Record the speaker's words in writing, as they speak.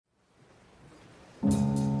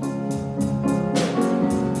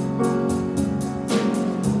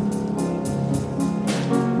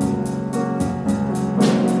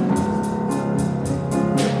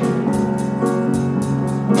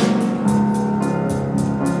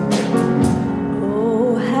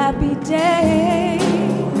day.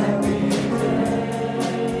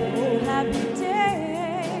 Oh, happy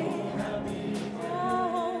day.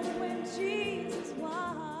 Oh, when Jesus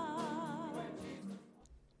was.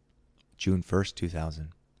 June 1st, 2000.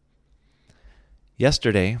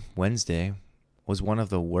 Yesterday, Wednesday, was one of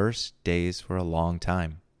the worst days for a long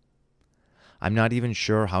time. I'm not even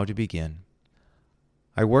sure how to begin.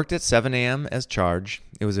 I worked at 7 a.m. as charged.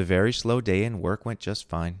 It was a very slow day and work went just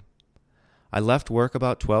fine. I left work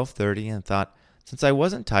about 12:30 and thought, since I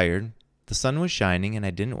wasn't tired, the sun was shining and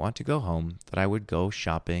I didn't want to go home, that I would go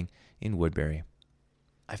shopping in Woodbury.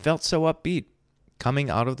 I felt so upbeat. Coming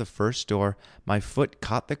out of the first store, my foot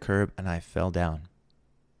caught the curb and I fell down.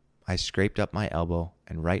 I scraped up my elbow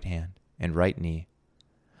and right hand and right knee.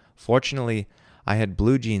 Fortunately, I had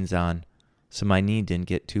blue jeans on, so my knee didn't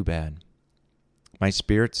get too bad. My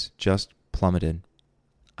spirits just plummeted.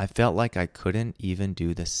 I felt like I couldn't even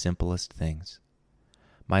do the simplest things.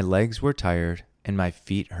 My legs were tired and my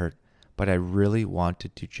feet hurt, but I really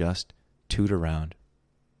wanted to just toot around.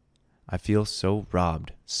 I feel so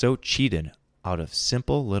robbed, so cheated out of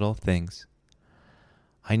simple little things.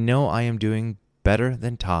 I know I am doing better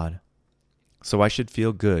than Todd, so I should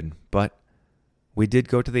feel good, but we did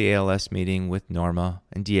go to the ALS meeting with Norma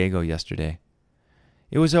and Diego yesterday.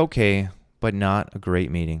 It was okay, but not a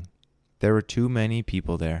great meeting. There were too many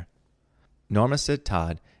people there. Norma said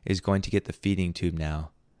Todd is going to get the feeding tube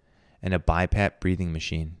now and a BiPAP breathing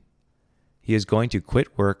machine. He is going to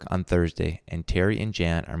quit work on Thursday, and Terry and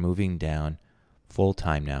Jan are moving down full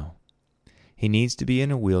time now. He needs to be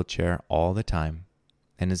in a wheelchair all the time,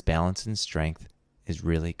 and his balance and strength is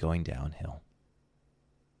really going downhill.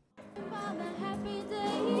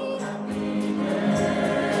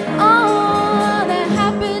 Oh,